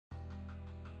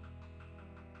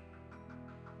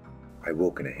I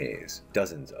woke in a haze.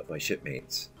 Dozens of my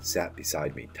shipmates sat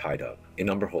beside me, tied up. An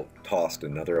Umberhulk tossed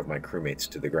another of my crewmates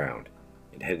to the ground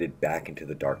and headed back into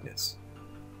the darkness.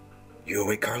 "You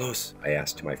awake, Carlos?" I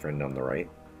asked to my friend on the right.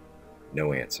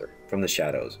 No answer. From the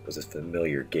shadows was a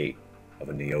familiar gait of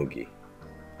a Neogi,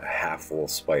 a half-full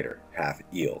spider,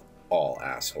 half-eel, all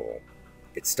asshole.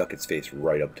 It stuck its face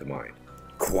right up to mine.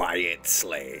 "Quiet,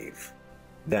 slave!"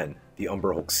 Then, the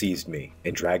Umberhulk seized me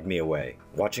and dragged me away.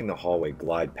 Watching the hallway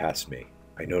glide past me,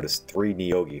 I noticed 3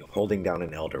 Neogi holding down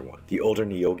an elder one. The older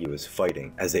Neogi was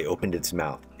fighting as they opened its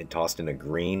mouth and tossed in a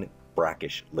green,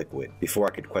 brackish liquid. Before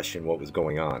I could question what was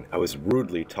going on, I was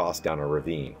rudely tossed down a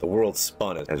ravine. The world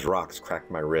spun as rocks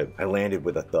cracked my rib. I landed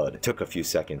with a thud. It took a few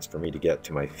seconds for me to get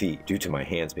to my feet due to my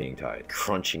hands being tied.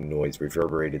 Crunching noise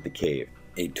reverberated the cave.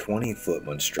 A 20-foot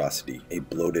monstrosity, a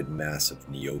bloated mass of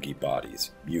Neogi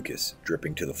bodies, mucus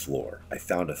dripping to the floor. I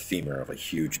found a femur of a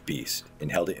huge beast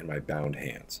and held it in my bound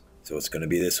hands. "So it's gonna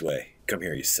be this way. Come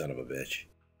here, you son of a bitch."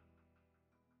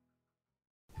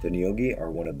 The Neogi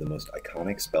are one of the most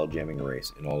iconic spelljamming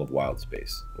race in all of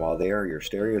Wildspace. While they are your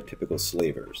stereotypical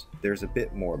slavers, there's a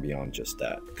bit more beyond just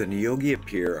that. The Neogi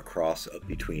appear a cross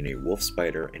between a wolf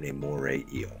spider and a moray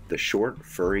eel. The short,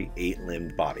 furry,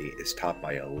 8-limbed body is topped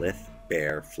by a lithe,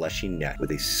 bare, fleshy neck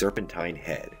with a serpentine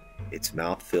head, its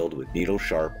mouth filled with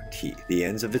needle-sharp teeth. The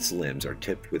ends of its limbs are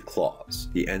tipped with claws.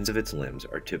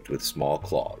 Small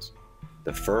claws.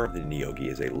 The fur of the Neogi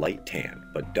is a light tan,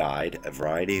 but dyed a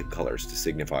variety of colors to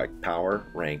signify power,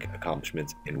 rank,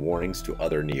 accomplishments, and warnings to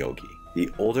other Neogi. The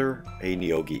older a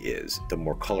Neogi is, the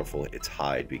more colorful its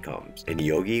hide becomes. A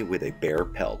Neogi with a bare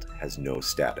pelt has no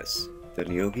status. The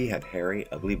Neogi have hairy,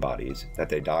 ugly bodies that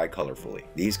they dye colorfully.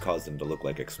 These cause them to look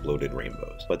like exploded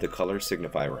rainbows, but the colors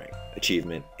signify rank,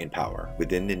 achievement, and power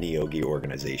within the Neogi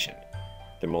organization.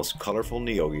 The most colorful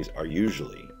Neogis are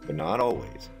usually, but not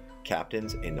always,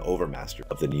 captains and the overmaster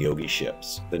of the Neogi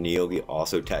ships. The Neogi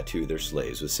also tattoo their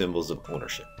slaves with symbols of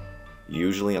ownership,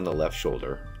 usually on the left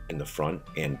shoulder, in the front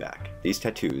and back. These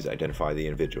tattoos identify the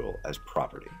individual as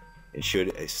property, and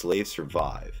should a slave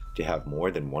survive to have more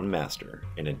than one master,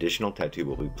 an additional tattoo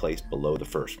will be placed below the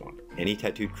first one. Any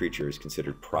tattooed creature is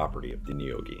considered property of the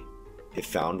Neogi. If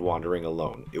found wandering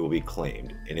alone, it will be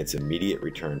claimed, and its immediate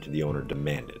return to the owner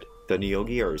demanded. The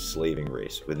Neogi are a slaving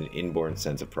race with an inborn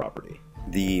sense of property.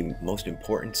 The most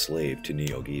important slave to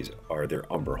Neogis are their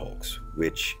Umberhulks,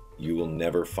 which you will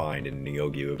never find in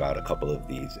Neogi without a couple of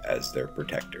these as their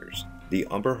protectors. The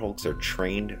Umberhulks are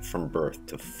trained from birth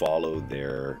to follow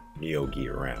their Neogi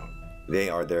around. They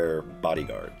are their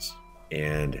bodyguards,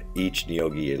 and each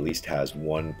Neogi at least has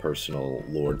one personal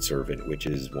lord servant, which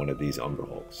is one of these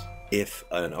Umberhulks. If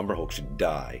an Umberhulk should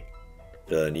die,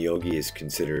 the Neogi is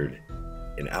considered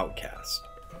an outcast.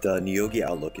 The Neogi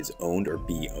outlook is owned or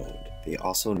be owned. They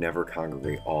also never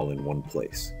congregate all in one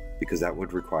place, because that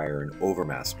would require an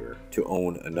overmaster to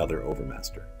own another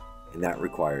overmaster, and that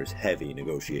requires heavy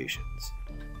negotiations.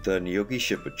 The Neogi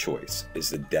ship of choice is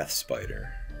the Death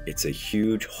Spider. It's a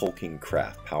huge hulking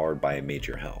craft powered by a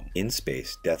major helm. In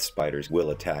space, Death Spiders will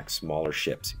attack smaller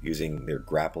ships using their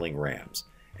grappling rams,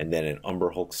 and then an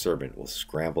Umberhulk servant will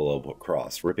scramble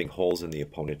across, ripping holes in the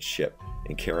opponent's ship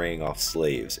and carrying off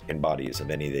slaves and bodies of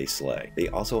any they slay. They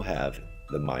also have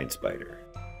the Mind Spider.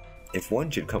 If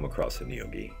one should come across a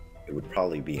Neogi, it would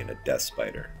probably be in a Death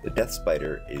Spider. The Death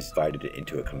Spider is divided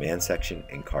into a command section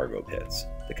and cargo pits.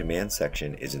 The command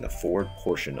section is in the forward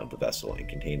portion of the vessel and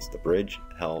contains the bridge,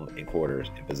 helm, and quarters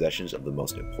and possessions of the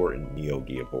most important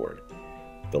Neogi aboard.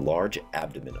 The large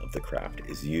abdomen of the craft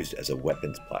is used as a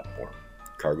weapons platform,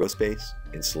 cargo space,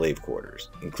 and slave quarters,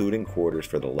 including quarters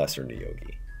for the lesser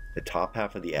Neogi. The top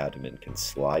half of the abdomen can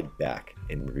slide back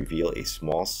and reveal a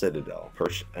small citadel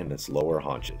perched on its lower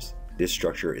haunches. This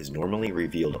structure is normally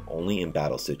revealed only in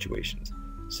battle situations,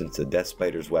 since the Death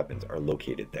Spider's weapons are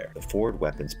located there. The forward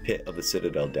weapons pit of the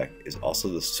citadel deck is also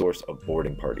the source of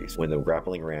boarding parties when the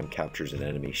grappling ram captures an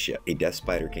enemy ship. A Death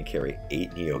Spider can carry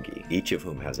 8 Neogi, each of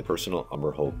whom has a personal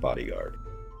Umberhulk bodyguard.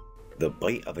 The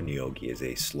bite of a Neogi is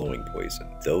a slowing poison.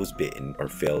 Those bitten or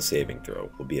fail a saving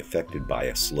throw will be affected by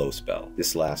a slow spell.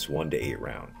 This lasts 1 to 8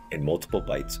 rounds, and multiple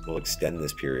bites will extend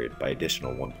this period by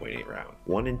additional 1.8 rounds.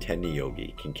 1 in 10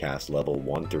 Neogi can cast level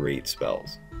 1 through 8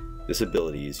 spells. This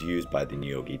ability is used by the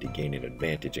Neogi to gain an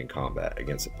advantage in combat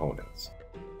against opponents.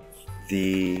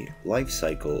 The life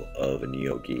cycle of a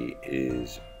Neogi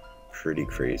is pretty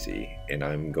crazy, and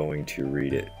I'm going to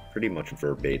read it pretty much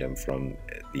verbatim from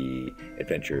the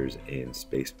Adventures in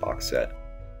Space box set.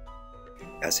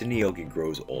 As a Neogi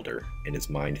grows older and his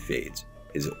mind fades,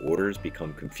 his orders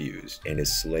become confused, and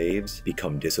his slaves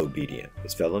become disobedient.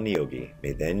 His fellow Neogi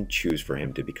may then choose for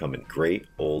him to become a great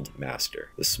old master.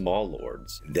 The small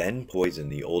lords then poison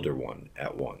the older one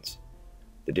at once.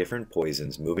 The different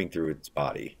poisons moving through its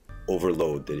body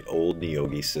overload the old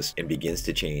Neogi system and begins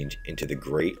to change into the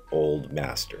great old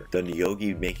master. The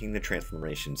Neogi making the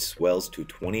transformation swells to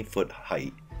 20-foot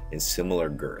height and similar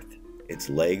girth. Its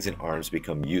legs and arms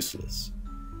become useless,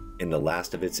 and the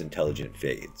last of its intelligence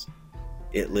fades.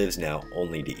 It lives now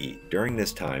only to eat. During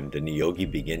this time, the Neogi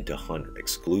begin to hunt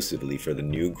exclusively for the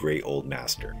new great old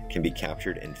master, can be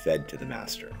captured and fed to the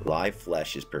master. Live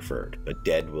flesh is preferred, but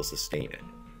dead will sustain it.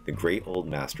 The great old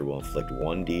master will inflict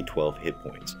 1d12 hit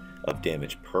points of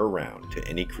damage per round to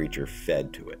any creature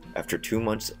fed to it. After 2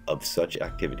 months of such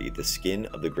activity, the skin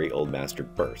of the great old master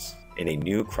bursts, and a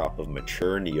new crop of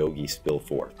mature Neogi spill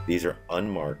forth. These are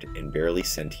unmarked and barely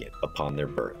sentient upon their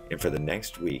birth, and for the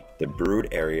next week, the brood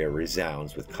area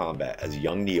resounds with combat as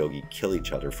young Neogi kill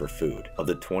each other for food. Of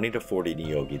the 20 to 40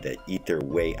 Neogi that eat their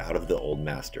way out of the old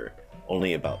master,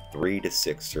 only about 3 to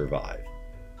 6 survive.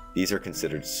 These are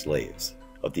considered slaves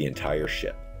of the entire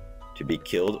ship, to be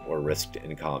killed or risked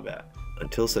in combat,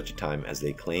 until such a time as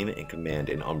they claim and command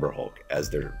an Umber Hulk as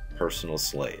their personal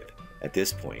slave. At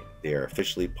this point, they are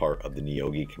officially part of the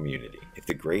Neogi community. If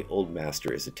the great old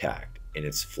master is attacked and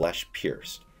its flesh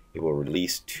pierced, it will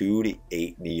release 2 to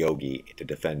 8 Neogi to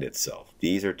defend itself.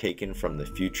 These are taken from the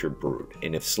future brood,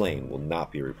 and if slain, will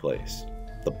not be replaced.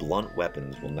 The blunt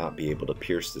weapons will not be able to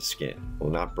pierce the skin, will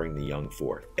not bring the young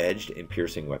forth. Edged and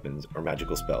piercing weapons or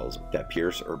magical spells that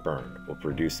pierce or burn will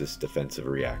produce this defensive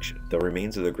reaction. The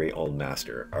remains of the great old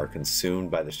master are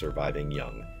consumed by the surviving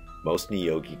young. Most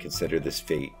Neogi consider this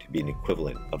fate to be an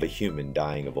equivalent of a human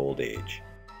dying of old age.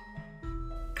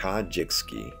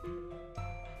 Kajitski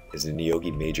is the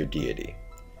Neogi major deity,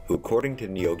 who according to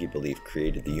Neogi belief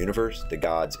created the universe, the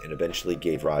gods, and eventually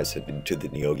gave rise to the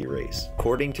Neogi race.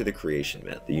 According to the creation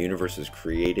myth, the universe was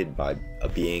created by a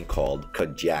being called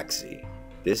Kajitski.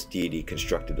 This deity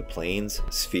constructed the planes,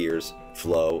 spheres,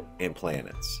 flow, and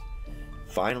planets.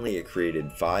 Finally, it created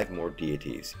 5 more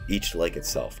deities, each like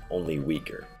itself, only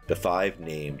weaker. The 5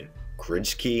 named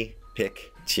Krijski, Pik,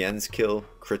 Tienzkil,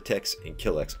 Kritex, and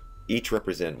Kilex each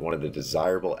represent one of the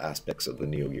desirable aspects of the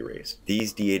Neogi race.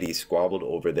 These deities squabbled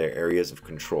over their areas of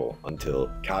control until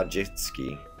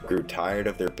Kajitski grew tired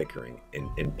of their bickering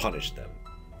and punished them.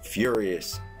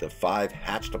 Furious, the 5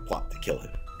 hatched a plot to kill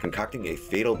him, concocting a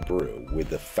fatal brew with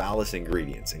the foulest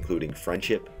ingredients including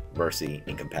friendship, mercy,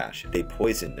 and compassion. They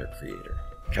poisoned their creator.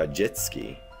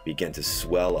 Kajitski began to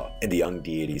swell up, and the young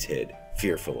deities hid,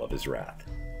 fearful of his wrath.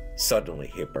 Suddenly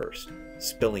he burst,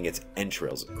 spilling its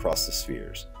entrails across the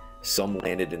spheres. Some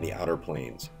landed in the outer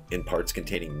planes, in parts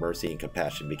containing mercy and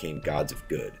compassion became gods of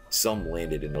good. Some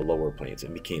landed in the lower planes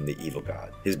and became the evil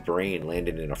god. His brain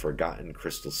landed in a forgotten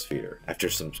crystal sphere. After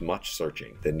some much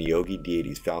searching, the Neogi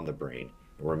deities found the brain,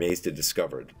 and were amazed to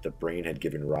discover that the brain had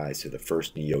given rise to the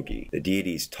first Neogi. The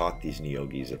deities taught these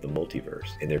Neogis of the multiverse,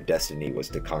 and their destiny was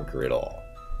to conquer it all.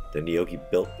 The Neogi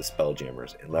built the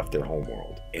Spelljammers and left their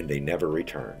homeworld, and they never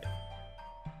returned.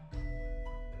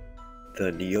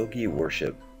 The Neogi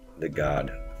worship the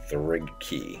god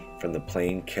Thrigki from the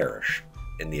plane Karish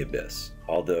in the Abyss.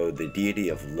 Although the deity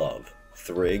of love,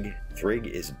 Thrig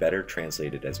is better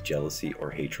translated as jealousy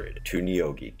or hatred. To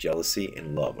Neogi, jealousy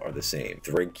and love are the same.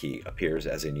 Thrigki appears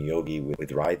as a Neogi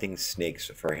with writhing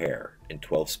snakes for hair and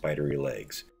 12 spidery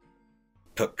legs.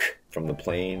 Puk from the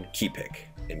plane Kipik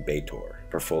in Baitor.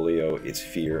 Portfolio is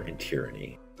fear and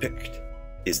tyranny. Pikt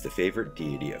is the favorite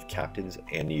deity of captains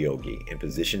and Neogi in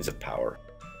positions of power.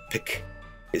 Pik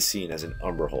is seen as an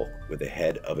Umber Hulk with the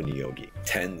head of a Neogi.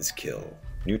 Tienzkil,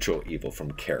 neutral evil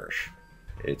from Karish.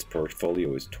 Its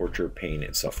portfolio is torture, pain,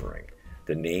 and suffering.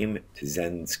 The name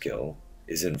Tienzkil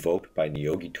is invoked by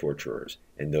Neogi torturers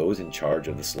and those in charge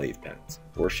of the slave pens.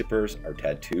 Worshippers are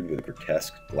tattooed with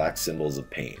grotesque black symbols of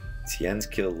pain.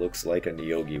 Tienzkil looks like a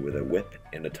Neogi with a whip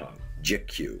and a tongue.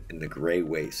 Jikyu in the gray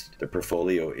waste. The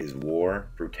portfolio is war,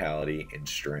 brutality, and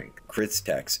strength.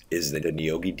 Kritex is the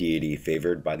Neogi deity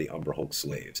favored by the Umber Hulk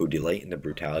slaves, who delight in the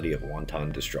brutality of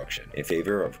wanton destruction. In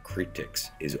favor of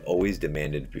Kritex is always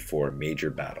demanded before a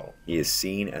major battle. He is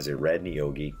seen as a red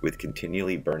Neogi with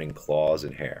continually burning claws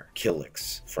and hair.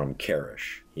 Kilex from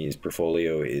Karish. His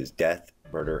portfolio is death,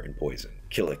 murder, and poison.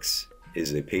 Kilex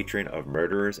is a patron of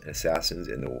murderers and assassins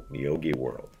in the Neogi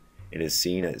world, and is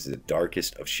seen as the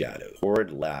darkest of shadows.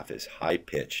 Horrid laugh is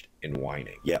high-pitched and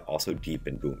whining, yet also deep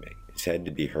and booming. It's said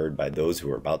to be heard by those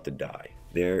who are about to die.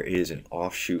 There is an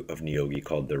offshoot of Neogi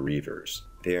called the Reavers.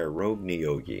 They are rogue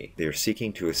Neogi. They are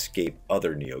seeking to escape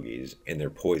other Neogis and their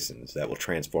poisons that will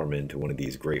transform into one of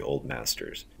these great old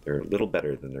masters. They're a little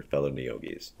better than their fellow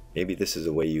Neogis. Maybe this is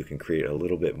a way you can create a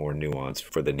little bit more nuance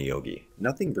for the Neogi.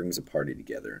 Nothing brings a party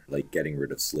together like getting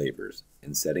rid of slavers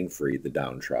and setting free the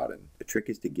downtrodden. The trick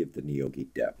is to give the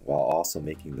Neogi depth while also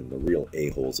making them the real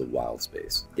a-holes of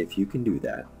Wildspace. If you can do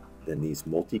that, then these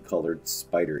multicolored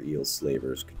spider eel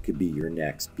slavers could be your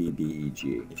next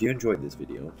BBEG. If you enjoyed this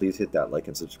video, please hit that like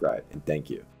and subscribe, and thank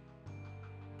you.